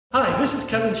this is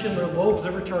Kevin Schindler, Lowell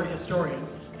Observatory Historian,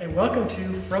 and welcome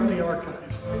to From the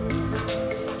Archives.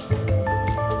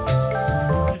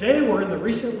 Today we're in the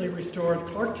recently restored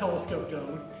Clark Telescope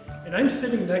Dome, and I'm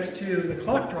sitting next to the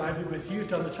clock drive that was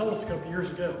used on the telescope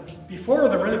years ago. Before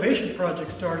the renovation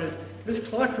project started, this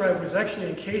clock drive was actually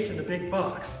encased in a big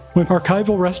box. When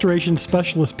archival restoration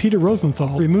specialist Peter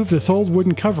Rosenthal removed this old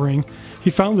wooden covering,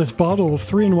 he found this bottle of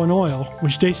 3-in-1 oil,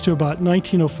 which dates to about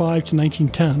 1905 to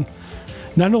 1910.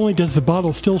 Not only does the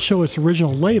bottle still show its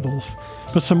original labels,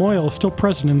 but some oil is still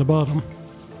present in the bottom.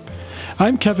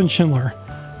 I'm Kevin Schindler.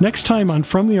 Next time on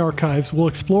From the Archives, we'll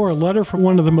explore a letter from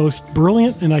one of the most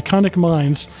brilliant and iconic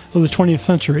minds of the 20th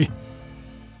century.